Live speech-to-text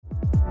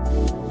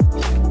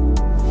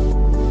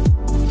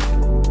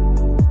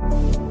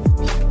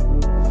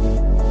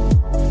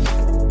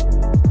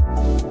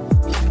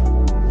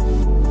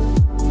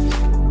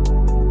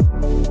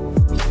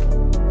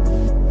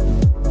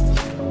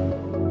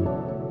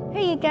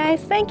Hey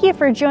guys, thank you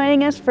for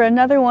joining us for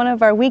another one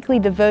of our weekly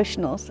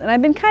devotionals. And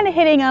I've been kind of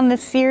hitting on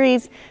this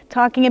series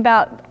talking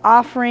about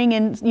offering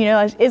and,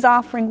 is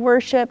offering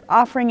worship,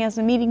 offering as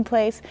a meeting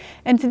place.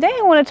 And today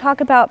I want to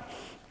talk about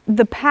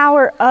the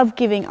power of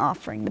giving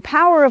offering, the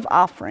power of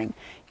offering.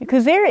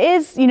 Because there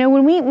is,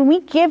 when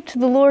we give to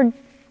the Lord,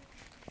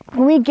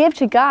 when we give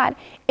to God,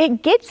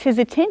 it gets His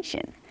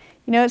attention.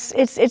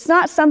 It's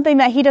not something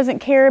that He doesn't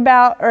care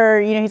about, or,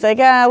 He's like,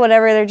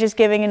 whatever, they're just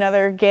giving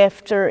another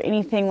gift or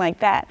anything like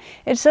that.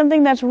 It's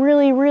something that's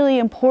really, really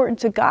important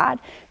to God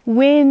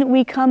when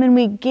we come and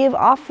we give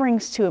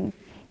offerings to Him.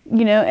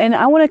 And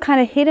I want to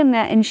kind of hit on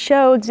that and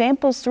show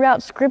examples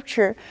throughout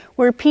Scripture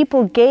where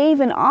people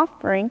gave an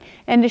offering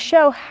and to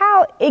show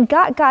how it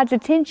got God's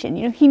attention.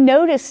 He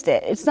noticed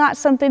it. It's not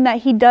something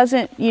that He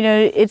doesn't,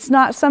 it's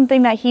not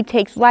something that He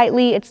takes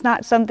lightly. It's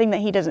not something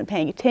that He doesn't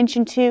pay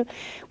attention to.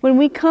 When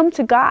we come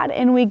to God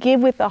and we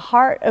give with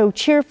a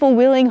cheerful,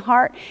 willing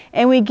heart,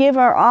 and we give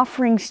our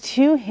offerings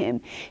to Him,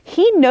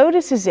 He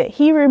notices it.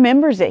 He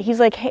remembers it.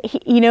 He's like, hey,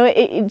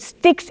 it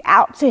sticks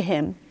out to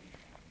Him.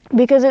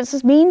 Because it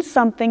just means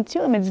something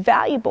to Him. It's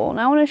valuable. And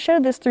I want to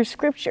show this through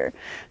Scripture.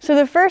 So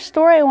the first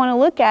story I want to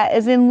look at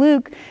is in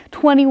Luke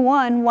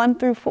 21, 1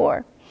 through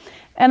 4.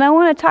 And I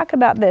want to talk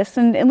about this.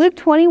 And in Luke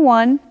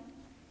 21,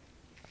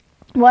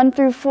 1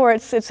 through 4,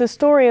 it's a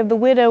story of the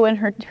widow and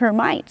her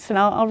mites. And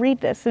I'll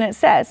read this. And it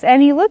says,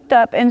 "And he looked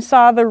up and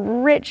saw the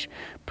rich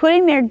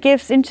putting their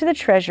gifts into the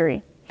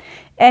treasury.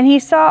 And he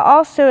saw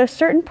also a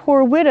certain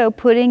poor widow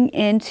putting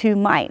in 2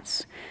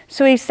 mites.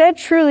 So he said,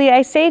 'Truly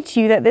I say to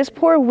you that this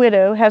poor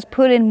widow has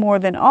put in more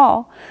than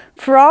all.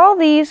 For all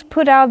these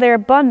put out of their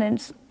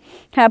abundance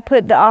have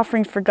put the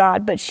offerings for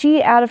God, but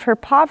she out of her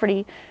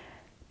poverty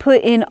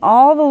put in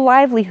all the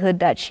livelihood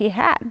that she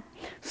had.'"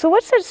 So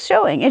what's it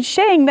showing? It's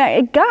showing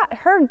that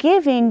her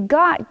giving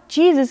got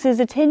Jesus'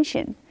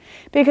 attention.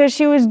 Because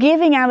she was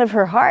giving out of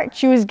her heart.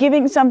 She was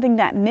giving something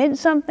that meant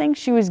something.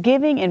 She was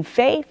giving in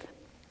faith.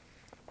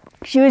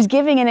 She was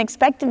giving in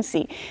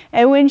expectancy.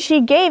 And when she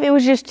gave, it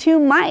was just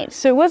 2 mites.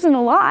 So it wasn't a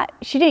lot.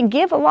 She didn't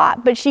give a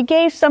lot, but she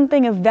gave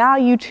something of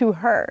value to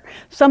her.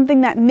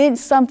 Something that meant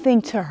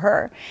something to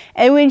her.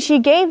 And when she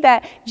gave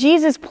that,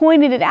 Jesus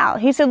pointed it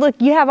out. He said, look,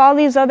 you have all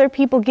these other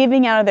people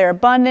giving out of their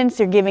abundance.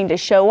 They're giving to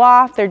show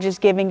off. They're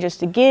just giving just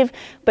to give.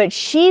 But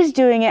she's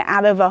doing it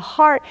out of a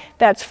heart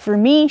that's for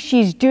me.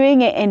 She's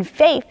doing it in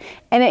faith.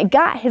 And it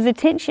got His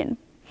attention.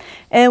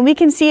 And we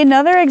can see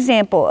another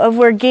example of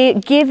where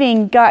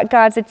giving got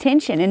God's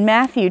attention in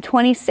Matthew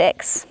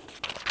 26.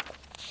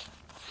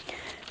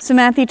 So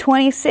Matthew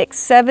 26,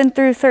 7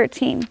 through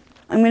 13.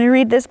 I'm going to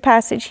read this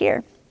passage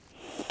here.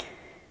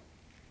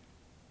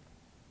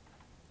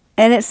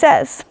 And it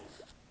says,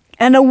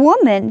 "And a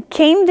woman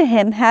came to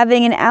Him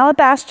having an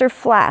alabaster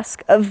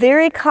flask of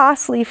very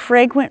costly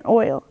fragrant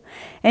oil,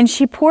 and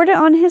she poured it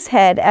on His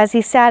head as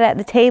He sat at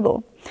the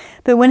table.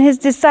 But when His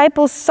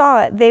disciples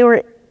saw it, they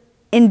were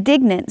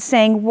indignant,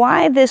 saying,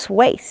 'Why this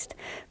waste?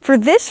 For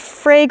this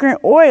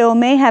fragrant oil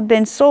may have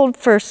been sold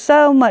for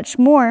so much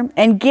more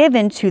and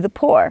given to the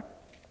poor.'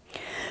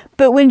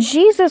 But when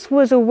Jesus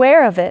was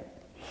aware of it,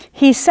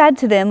 He said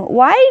to them,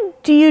 'Why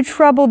do you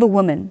trouble the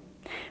woman?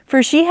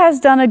 For she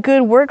has done a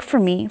good work for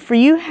me. For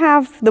you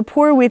have the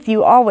poor with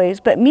you always,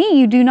 but me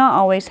you do not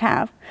always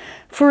have.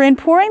 For in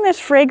pouring this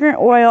fragrant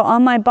oil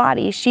on my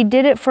body, she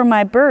did it for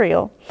my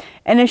burial.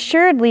 And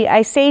assuredly,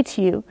 I say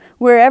to you,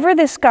 wherever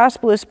this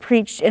gospel is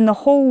preached in the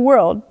whole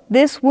world,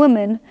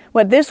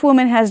 what this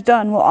woman has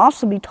done will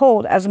also be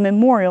told as a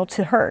memorial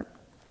to her.'"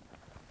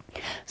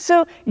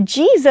 So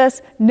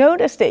Jesus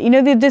noticed it.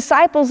 The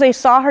disciples, they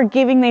saw her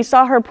giving, they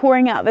saw her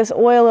pouring out this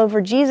oil over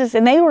Jesus,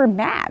 and they were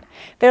mad.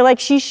 They're like,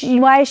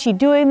 why is she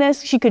doing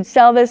this? She could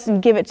sell this and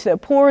give it to the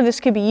poor. This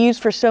could be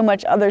used for so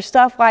much other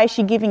stuff. Why is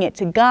she giving it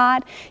to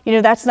God?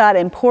 That's not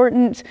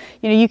important.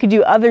 You could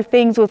do other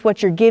things with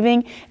what you're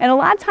giving. And a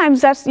lot of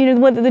times that's,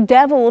 what the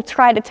devil will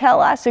try to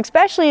tell us,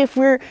 especially if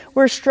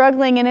we're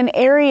struggling in an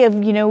area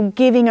of,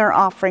 giving our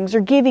offerings or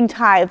giving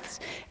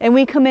tithes. And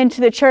we come into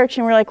the church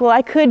and we're like, well,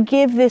 I could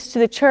give this to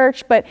the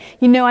church, but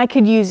I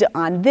could use it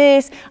on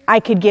this. I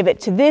could give it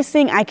to this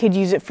thing. I could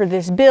use it for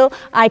this bill.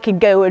 I could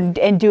go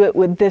and do it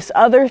with this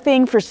other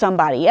thing for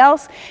somebody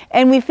else.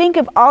 And we think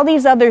of all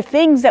these other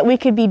things that we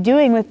could be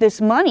doing with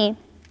this money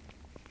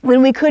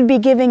when we could be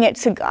giving it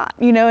to God,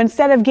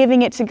 instead of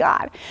giving it to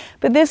God.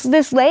 But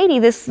this lady,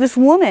 this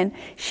woman,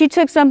 she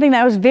took something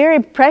that was very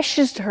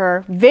precious to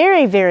her,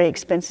 very, very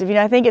expensive.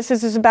 I think it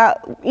says it's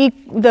about,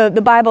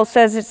 the Bible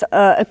says it's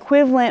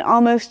equivalent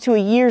almost to a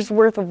year's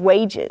worth of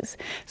wages.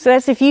 So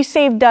that's if you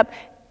saved up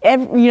a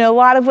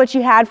lot of what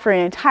you had for an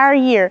entire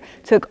year,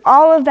 took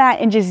all of that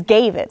and just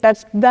gave it.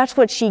 That's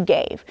what she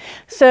gave.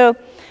 So,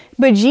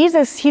 but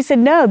Jesus, He said,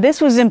 no,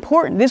 this was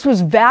important. This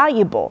was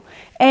valuable.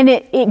 And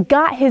it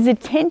got his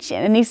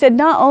attention. And he said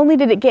not only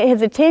did it get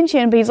his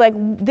attention, but he's like,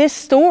 this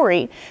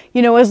story,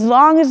 as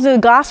long as the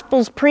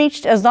gospel's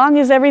preached, as long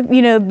as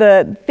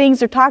the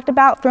things are talked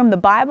about from the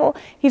Bible,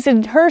 he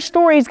said her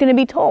story is going to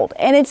be told.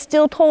 And it's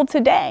still told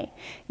today.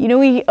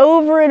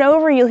 Over and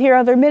over, you'll hear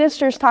other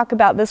ministers talk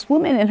about this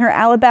woman in her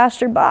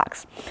alabaster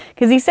box.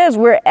 Because he says,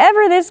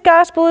 wherever this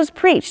gospel is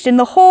preached in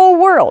the whole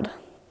world,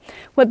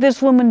 what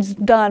this woman's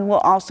done will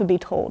also be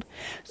told.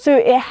 So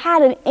it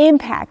had an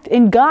impact.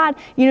 And God,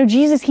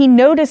 Jesus, he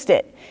noticed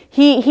it.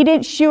 He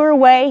didn't shoo her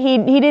away. He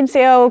didn't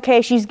say, oh,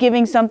 okay, she's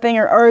giving something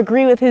or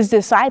agree with his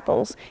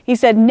disciples. He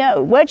said,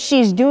 no, what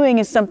she's doing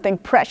is something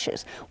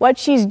precious. What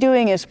she's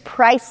doing is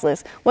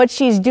priceless. What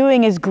she's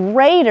doing is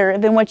greater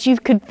than what you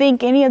could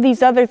think any of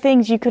these other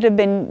things you could have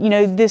been,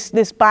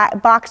 this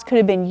box could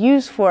have been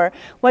used for.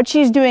 What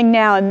she's doing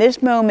now in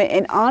this moment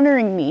and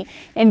honoring me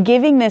and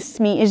giving this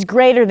to me is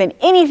greater than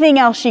anything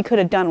else she could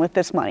have done with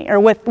this money or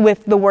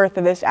with the worth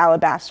of this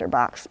alabaster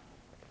box.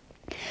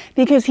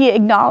 Because he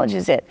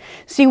acknowledges it.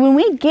 See, when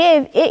we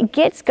give, it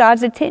gets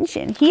God's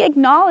attention. He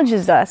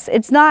acknowledges us.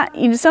 It's not,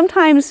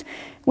 sometimes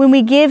when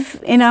we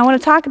give, and I want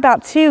to talk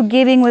about too,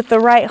 giving with the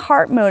right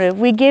heart motive.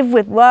 We give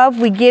with love,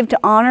 we give to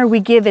honor,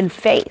 we give in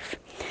faith.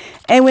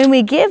 And when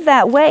we give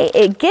that way,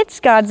 it gets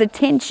God's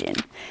attention.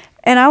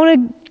 And I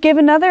want to give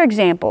another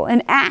example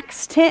in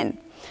Acts 10.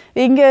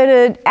 You can go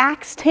to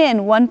Acts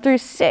 10, 1 through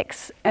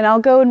 6, and I'll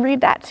go and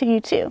read that to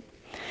you too.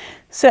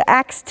 So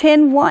Acts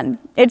 10:1,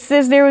 it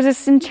says there was a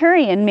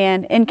centurion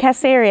man in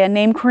Caesarea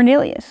named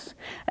Cornelius,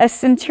 a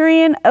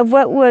centurion of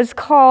what was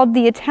called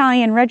the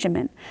Italian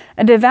regiment,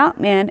 a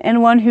devout man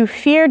and one who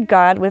feared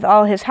God with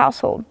all his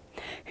household,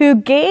 who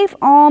gave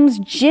alms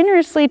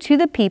generously to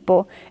the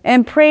people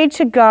and prayed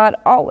to God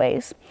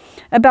always.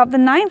 About the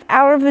 9th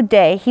hour of the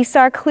day, he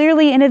saw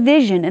clearly in a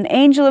vision an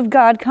angel of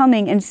God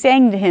coming and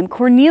saying to him,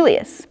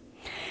 Cornelius.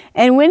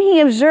 And when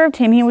he observed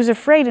him, he was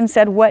afraid and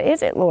said, What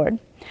is it, Lord?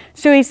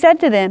 So he said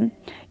to them,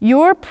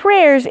 Your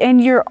prayers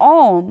and your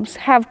alms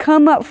have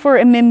come up for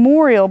a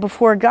memorial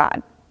before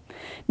God.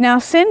 Now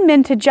send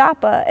men to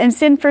Joppa and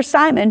send for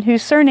Simon,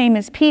 whose surname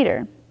is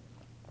Peter.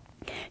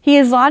 He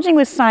is lodging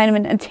with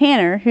Simon, a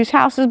tanner, whose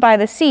house is by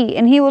the sea,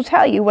 and he will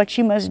tell you what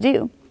you must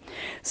do.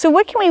 So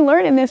what can we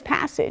learn in this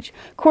passage?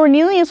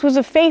 Cornelius was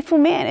a faithful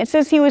man. It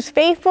says he was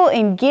faithful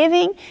in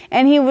giving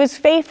and he was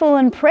faithful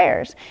in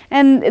prayers.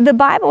 And the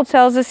Bible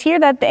tells us here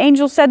that the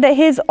angel said that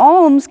his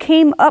alms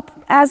came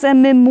up as a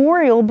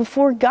memorial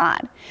before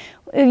God.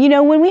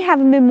 When we have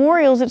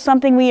memorials, it's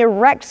something we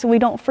erect so we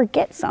don't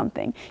forget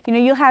something.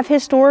 You'll have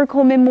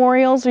historical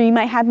memorials, or you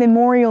might have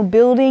memorial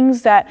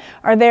buildings that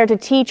are there to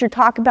teach or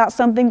talk about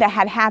something that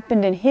had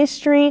happened in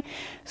history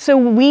so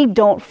we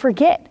don't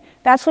forget.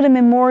 That's what a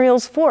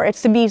memorial's for.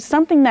 It's to be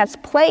something that's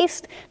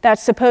placed,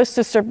 that's supposed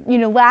to,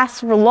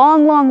 last for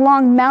long, long,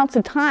 long amounts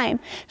of time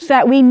so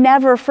that we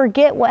never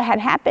forget what had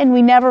happened.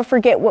 We never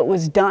forget what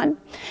was done.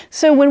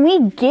 So when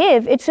we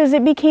give, it says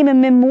it became a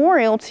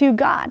memorial to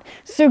God.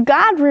 So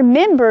God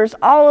remembers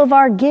all of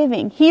our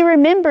giving. He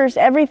remembers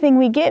everything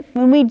we give.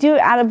 When we do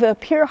it out of a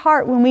pure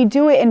heart, when we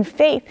do it in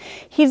faith,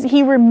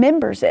 He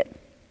remembers it.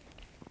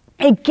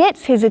 It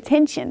gets His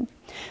attention.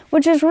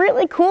 Which is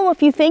really cool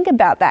if you think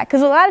about that.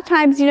 Because a lot of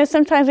times,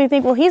 sometimes we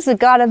think, well, He's the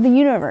God of the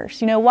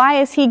universe.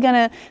 Why is He going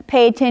to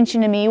pay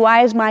attention to me?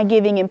 Why is my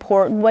giving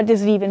important? What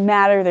does it even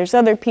matter? There's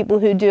other people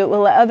who do it.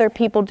 We'll let other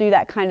people do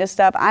that kind of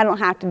stuff. I don't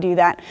have to do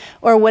that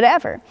or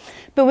whatever.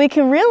 But we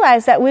can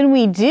realize that when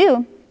we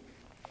do,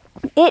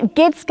 it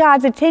gets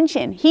God's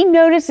attention. He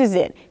notices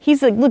it.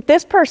 He's like, look,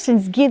 this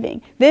person's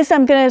giving.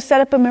 I'm going to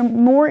set up a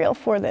memorial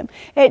for them.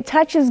 It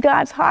touches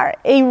God's heart.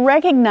 He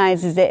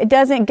recognizes it. It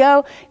doesn't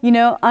go,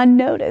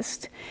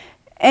 unnoticed.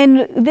 And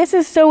this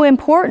is so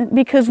important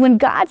because when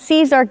God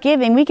sees our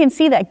giving, we can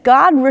see that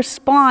God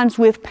responds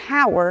with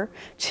power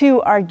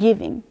to our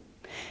giving.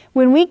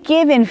 When we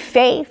give in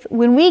faith,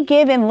 when we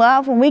give in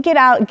love, when we give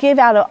out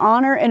of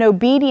honor and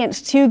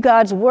obedience to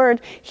God's word,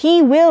 He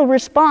will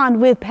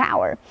respond with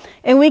power.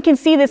 And we can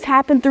see this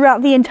happen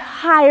throughout the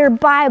entire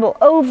Bible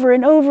over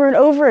and over and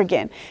over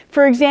again.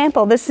 For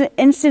example, this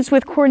instance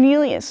with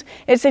Cornelius,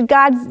 it said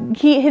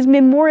his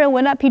memorial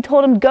went up. He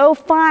told him, go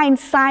find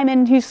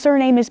Simon, whose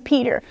surname is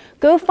Peter.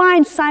 Go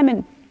find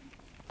Simon.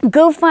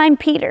 Go find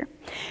Peter.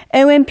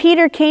 And when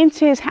Peter came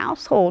to his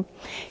household,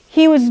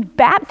 he was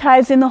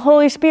baptized in the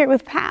Holy Spirit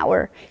with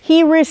power.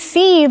 He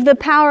received the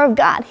power of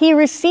God. He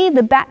received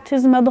the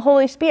baptism of the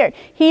Holy Spirit.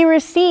 He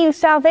received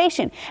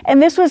salvation.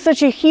 And this was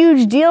such a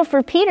huge deal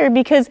for Peter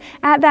because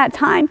at that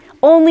time,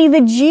 only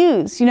the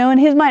Jews, in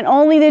his mind,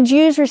 only the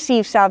Jews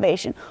received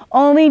salvation.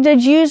 Only the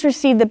Jews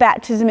received the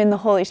baptism in the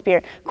Holy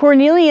Spirit.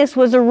 Cornelius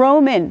was a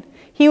Roman.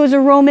 He was a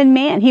Roman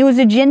man. He was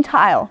a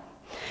Gentile.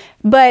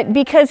 But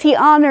because he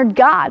honored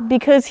God,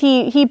 because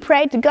he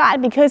prayed to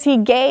God, because he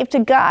gave to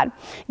God,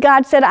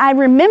 God said, I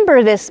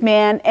remember this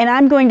man and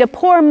I'm going to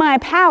pour my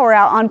power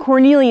out on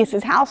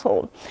Cornelius'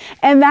 household.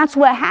 And that's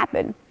what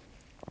happened.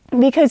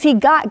 Because he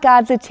got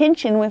God's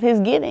attention with his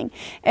giving.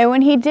 And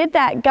when he did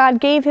that, God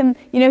gave him,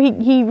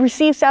 he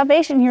received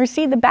salvation. He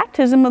received the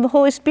baptism of the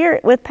Holy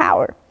Spirit with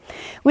power.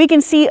 We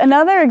can see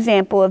another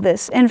example of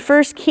this in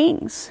 1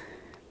 Kings.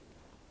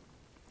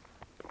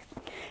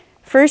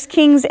 1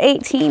 Kings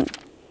 18.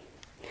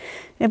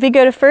 If we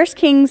go to 1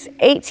 Kings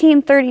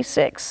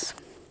 18:36.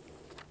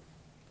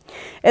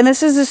 And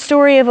this is the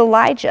story of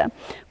Elijah.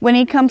 When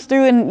he comes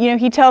through and,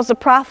 he tells the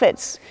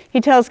prophets,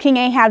 he tells King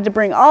Ahab to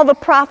bring all the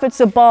prophets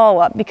of Baal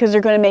up because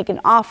they're going to make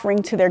an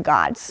offering to their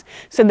gods.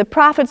 So the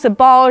prophets of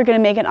Baal are going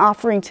to make an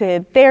offering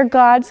to their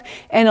gods,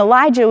 and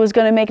Elijah was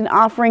going to make an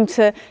offering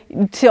to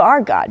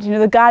our God,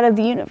 the God of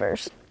the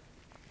universe.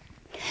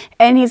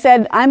 And he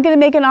said, I'm going to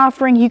make an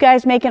offering, you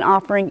guys make an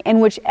offering,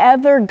 and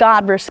whichever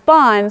God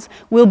responds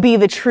will be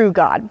the true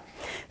God.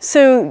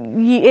 So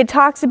it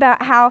talks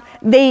about how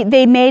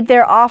they made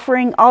their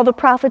offering, all the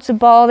prophets of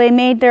Baal, they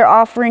made their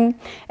offering,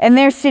 and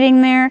they're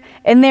sitting there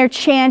and they're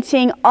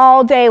chanting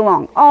all day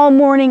long, all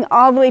morning,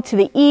 all the way to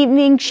the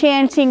evening,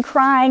 chanting,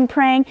 crying,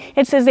 praying.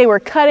 It says they were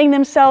cutting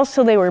themselves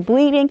till they were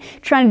bleeding,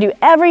 trying to do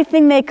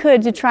everything they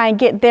could to try and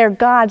get their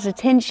God's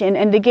attention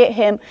and to get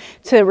him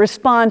to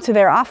respond to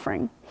their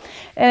offering.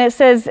 And it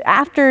says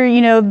after,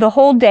 the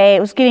whole day,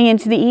 it was getting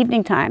into the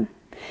evening time.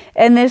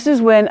 And this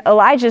is when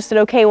Elijah said,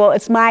 okay, well,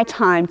 it's my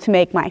time to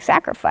make my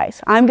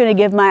sacrifice. I'm going to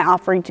give my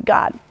offering to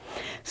God.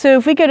 So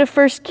if we go to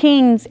 1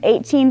 Kings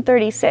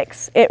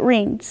 18:36, it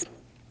reads,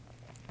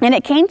 And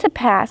it came to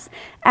pass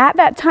at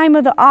that time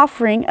of the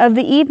offering of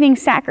the evening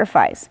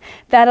sacrifice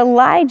that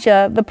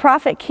Elijah the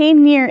prophet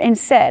came near and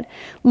said,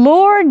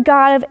 Lord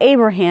God of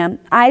Abraham,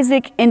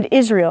 Isaac, and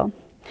Israel,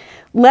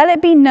 let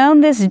it be known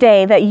this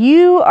day that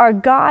you are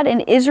God in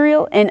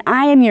Israel, and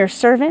I am your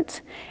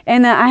servant,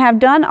 and that I have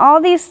done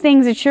all these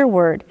things at your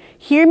word.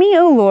 Hear me,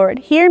 O Lord,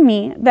 hear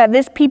me, that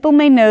this people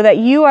may know that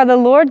you are the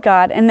Lord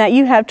God, and that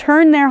you have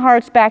turned their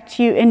hearts back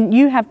to you, and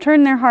you have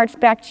turned their hearts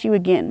back to you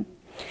again.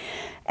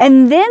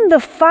 And then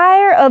the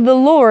fire of the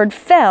Lord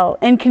fell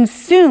and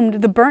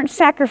consumed the burnt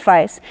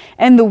sacrifice,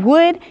 and the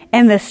wood,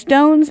 and the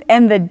stones,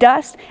 and the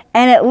dust,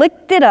 and it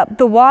licked up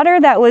the water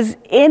that was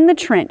in the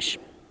trench.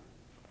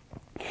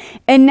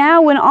 And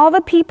now when all the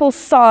people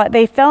saw it,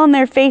 they fell on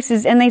their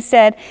faces, and they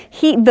said,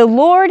 the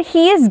Lord,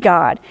 He is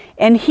God,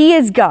 and He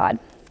is God.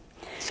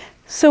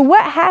 So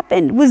what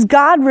happened was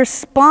God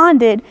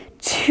responded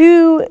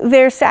to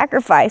their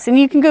sacrifice. And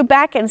you can go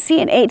back and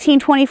see in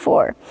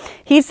 18:24.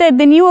 He said,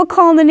 Then you will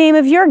call on the name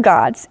of your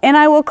gods, and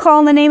I will call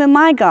on the name of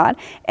my God.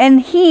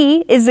 And He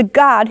is a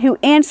God who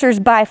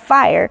answers by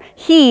fire.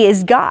 He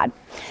is God.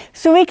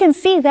 So we can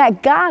see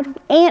that God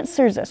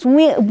answers us.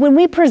 When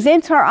we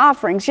present our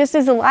offerings, just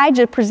as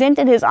Elijah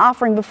presented his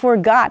offering before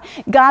God,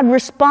 God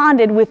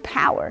responded with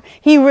power.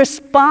 He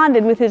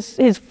responded with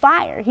his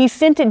fire. He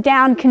sent it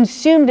down,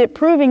 consumed it,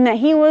 proving that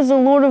He was the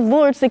Lord of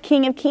Lords, the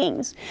King of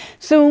Kings.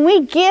 So when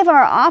we give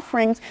our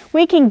offerings,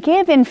 we can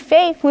give in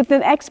faith with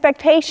an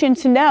expectation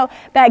to know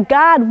that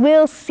God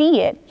will see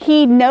it.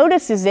 He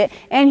notices it,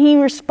 and He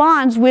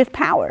responds with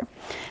power.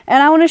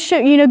 And I want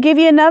to give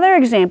you another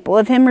example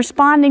of Him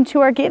responding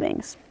to our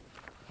givings.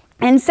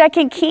 In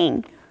 2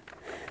 Kings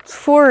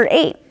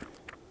 4:8,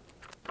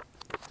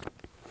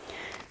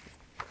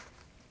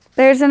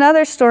 there's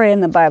another story in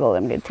the Bible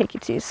I'm going to take you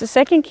to. So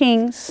 2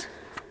 Kings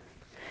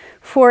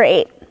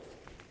 4:8,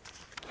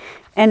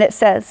 and it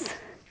says,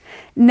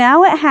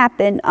 Now it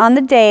happened on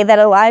the day that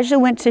Elijah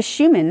went to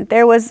Shunem,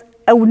 there was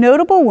a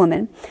notable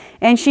woman,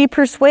 and she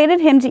persuaded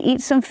him to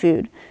eat some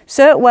food.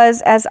 So it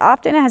was, as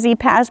often as he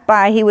passed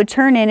by, he would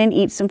turn in and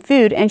eat some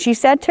food. And she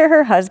said to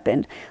her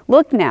husband,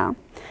 Look now,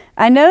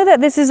 I know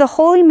that this is a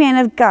holy man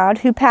of God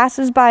who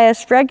passes by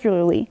us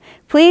regularly.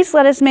 Please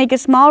let us make a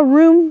small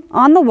room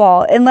on the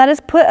wall, and let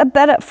us put a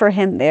bed up for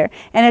him there,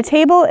 and a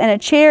table and a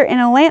chair and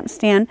a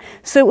lampstand,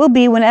 so it will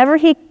be whenever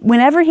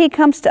he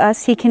comes to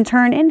us, he can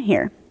turn in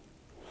here.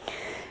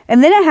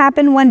 And then it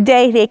happened one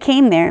day they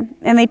came there,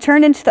 and they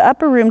turned into the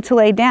upper room to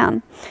lay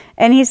down.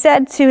 And he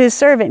said to his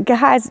servant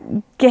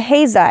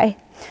Gehazi,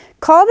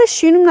 Call the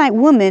Shunammite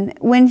woman.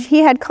 When he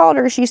had called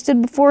her, she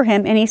stood before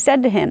him, and he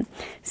said to him,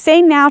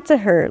 Say now to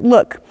her,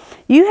 Look,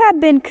 you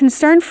have been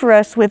concerned for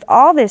us with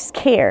all this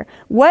care.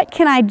 What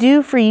can I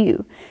do for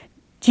you?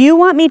 Do you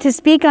want me to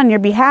speak on your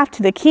behalf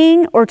to the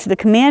king or to the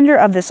commander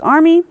of this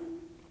army?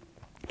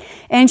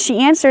 And she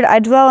answered, I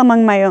dwell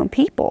among my own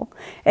people.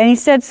 And he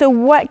said, So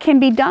what can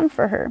be done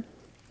for her?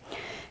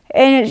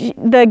 And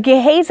the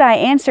Gehazi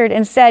answered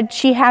and said,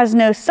 She has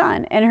no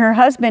son, and her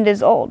husband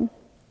is old.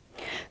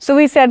 So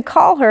he said,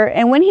 Call her.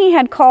 And when he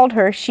had called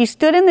her, she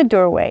stood in the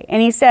doorway.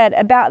 And he said,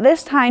 About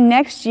this time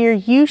next year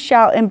you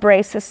shall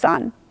embrace a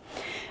son.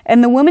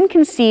 And the woman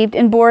conceived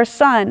and bore a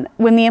son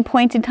when the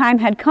appointed time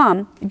had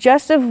come,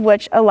 just of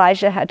which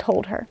Elijah had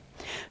told her.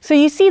 So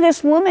you see,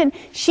 this woman,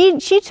 she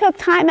took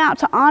time out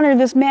to honor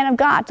this man of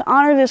God, to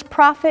honor this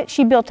prophet.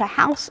 She built a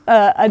house,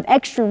 an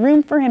extra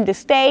room for him to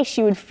stay.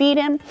 She would feed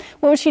him.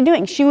 What was she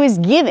doing? She was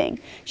giving.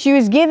 She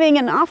was giving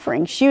an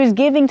offering. She was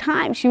giving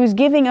time. She was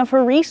giving of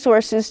her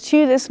resources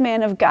to this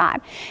man of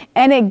God.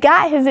 And it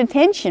got his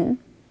attention.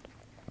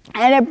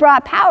 And it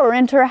brought power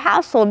into her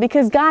household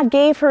because God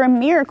gave her a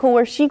miracle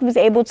where she was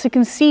able to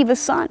conceive a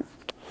son.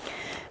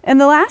 And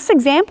the last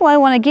example I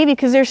want to give you,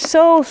 because there's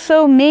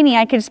so many,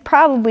 I could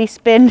probably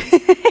spend,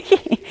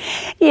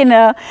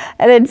 an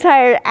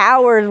entire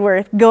hour's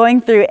worth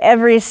going through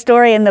every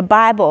story in the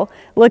Bible,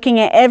 looking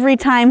at every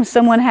time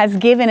someone has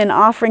given an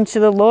offering to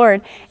the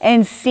Lord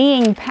and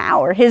seeing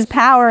power, His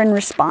power in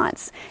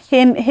response,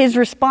 His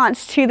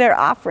response to their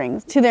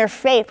offerings, to their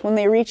faith when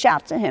they reach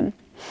out to Him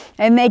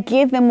and they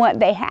give them what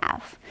they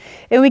have.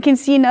 And we can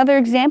see another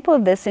example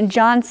of this in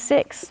John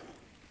 6.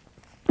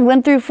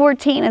 1 through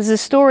 14 is the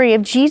story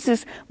of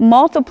Jesus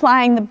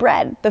multiplying the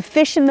bread, the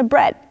fish and the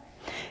bread,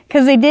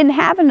 because they didn't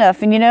have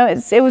enough. And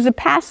it was a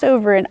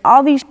Passover, and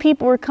all these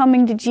people were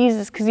coming to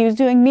Jesus because He was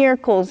doing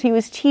miracles, He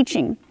was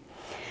teaching.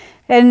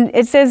 And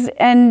it says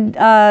in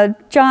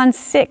John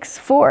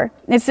 6:4,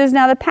 it says,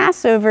 "Now the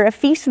Passover, a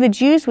feast of the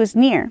Jews, was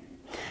near.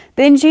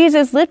 Then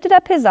Jesus lifted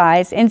up His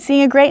eyes, and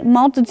seeing a great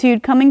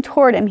multitude coming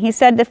toward Him, He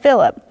said to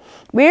Philip,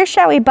 'Where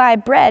shall we buy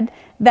bread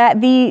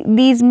that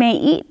these may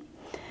eat?'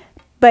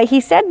 But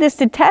He said this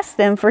to test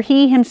them, for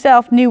He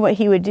Himself knew what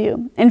He would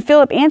do. And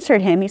Philip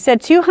answered Him. He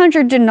said,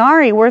 200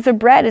 denarii worth of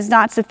bread is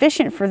not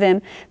sufficient for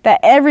them,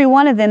 that every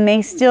one of them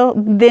may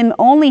them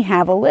only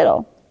have a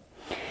little.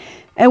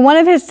 And one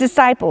of His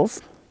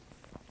disciples,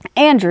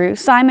 Andrew,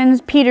 Simon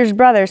Peter's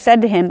brother,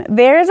 said to Him,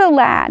 'There is a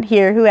lad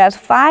here who has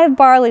 5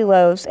 barley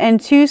loaves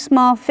and 2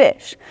 small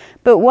fish,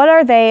 but what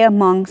are they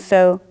among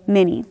so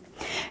many?'"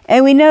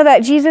 And we know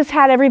that Jesus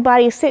had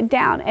everybody sit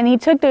down, and He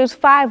took those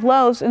 5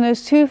 loaves and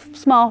those 2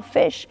 small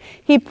fish.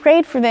 He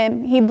prayed for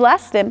them, He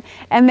blessed them,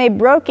 and they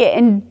broke it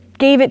and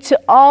gave it to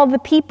all the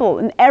people.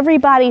 And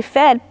everybody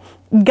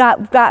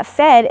got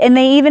fed, and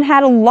they even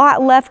had a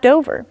lot left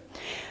over.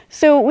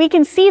 So we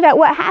can see that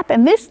what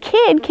happened, this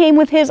kid came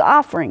with his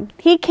offering.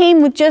 He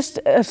came with just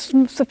a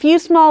few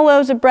small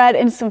loaves of bread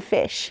and some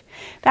fish.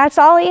 That's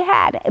all he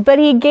had. But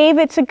he gave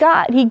it to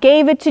God. He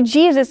gave it to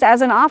Jesus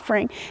as an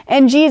offering.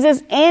 And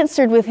Jesus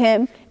answered with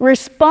him,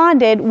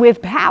 responded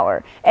with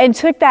power, and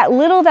took that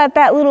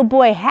little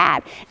boy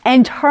had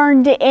and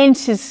turned it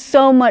into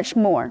so much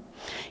more.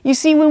 You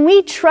see, when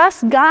we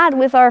trust God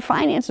with our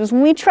finances,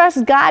 when we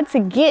trust God to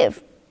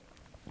give,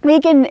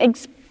 we can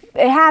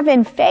have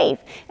in faith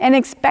and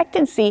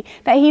expectancy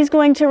that He's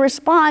going to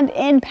respond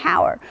in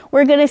power.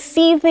 We're going to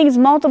see things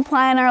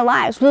multiply in our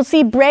lives. We'll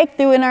see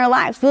breakthrough in our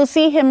lives. We'll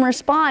see Him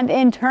respond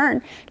in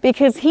turn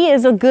because He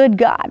is a good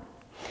God.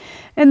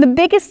 And the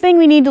biggest thing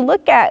we need to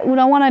look at, what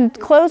I want to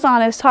close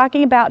on, is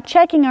talking about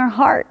checking our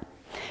heart.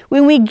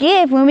 When we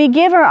give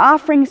our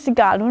offerings to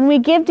God, when we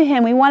give to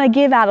Him, we want to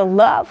give out of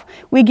love.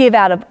 We give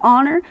out of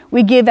honor.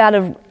 We give out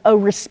of a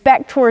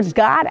respect towards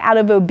God, out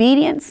of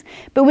obedience.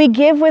 But we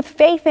give with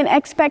faith and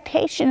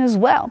expectation as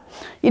well.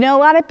 A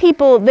lot of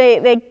people,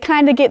 they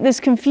kind of get this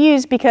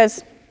confused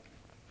because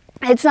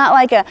it's not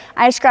like a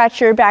I scratch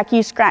your back,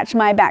 you scratch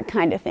my back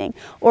kind of thing.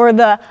 Or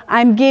the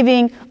I'm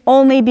giving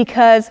only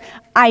because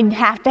I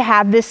have to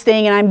have this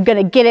thing and I'm going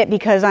to get it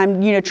because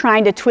I'm,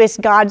 trying to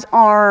twist God's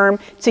arm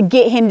to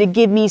get Him to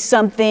give me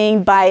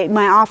something by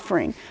my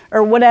offering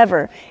or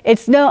whatever.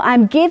 It's no,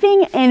 I'm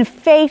giving in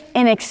faith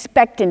and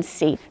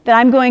expectancy that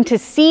I'm going to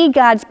see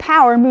God's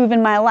power move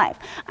in my life.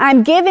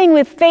 I'm giving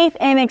with faith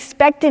and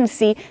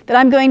expectancy that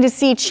I'm going to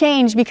see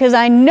change because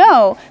I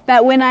know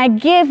that when I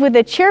give with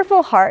a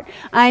cheerful heart,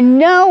 I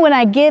know when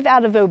I give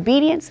out of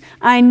obedience,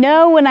 I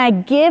know when I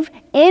give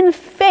in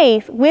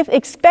faith with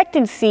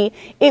expectancy,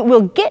 it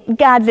will get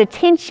God's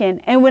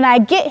attention. And when I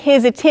get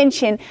His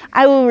attention,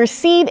 I will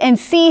receive and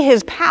see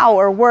His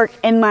power work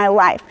in my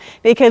life.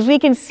 Because we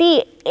can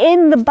see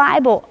in the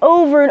Bible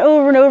over and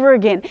over and over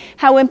again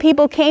how when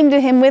people came to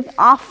Him with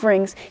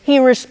offerings, He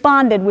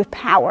responded with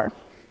power.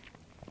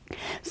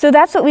 So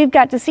that's what we've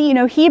got to see.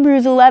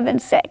 Hebrews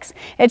 11:6.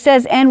 It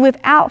says, "And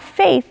without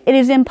faith it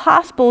is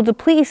impossible to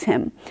please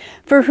Him.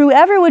 For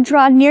whoever would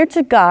draw near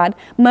to God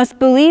must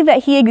believe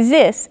that He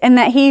exists and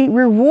that He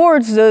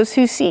rewards those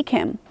who seek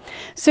Him."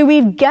 So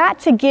we've got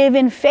to give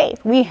in faith.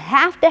 We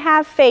have to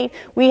have faith.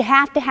 We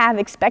have to have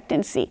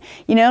expectancy.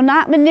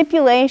 Not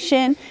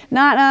manipulation,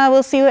 not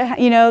we'll see what,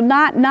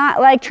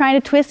 not like trying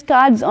to twist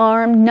God's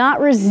arm, not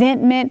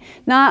resentment,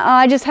 not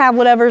I just have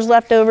whatever's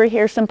left over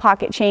here, some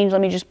pocket change,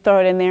 let me just throw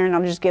it in there and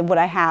I'll just give what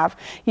I have.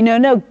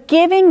 No,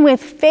 giving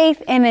with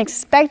faith and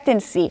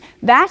expectancy.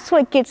 That's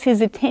what gets His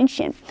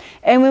attention.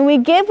 And when we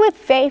give with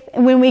faith,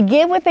 and when we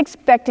give with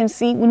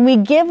expectancy, when we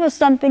give with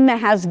something that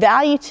has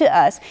value to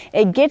us,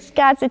 it gets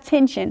God's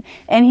attention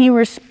and He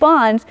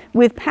responds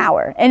with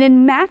power. And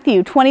in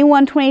Matthew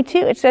 21:22,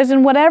 it says,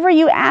 "And whatever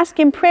you ask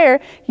in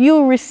prayer, you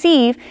will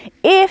receive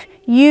if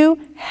you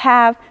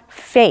have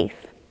faith."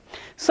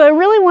 So I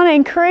really want to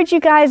encourage you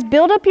guys,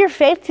 build up your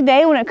faith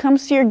today when it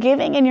comes to your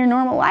giving in your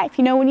normal life.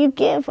 When you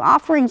give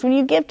offerings, when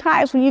you give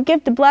tithes, when you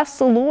give to bless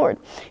the Lord,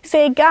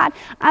 say, God,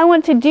 I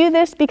want to do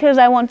this because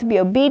I want to be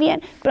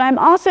obedient, but I'm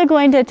also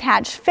going to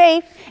attach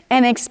faith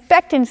and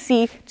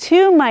expectancy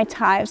to my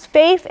tithes,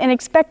 faith and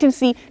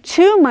expectancy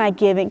to my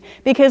giving,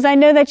 because I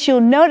know that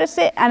you'll notice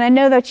it and I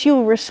know that you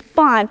will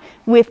respond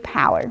with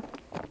power.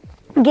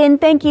 Again,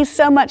 thank you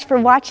so much for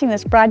watching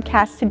this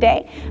broadcast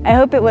today. I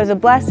hope it was a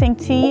blessing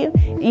to you.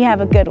 You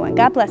have a good one.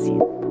 God bless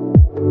you.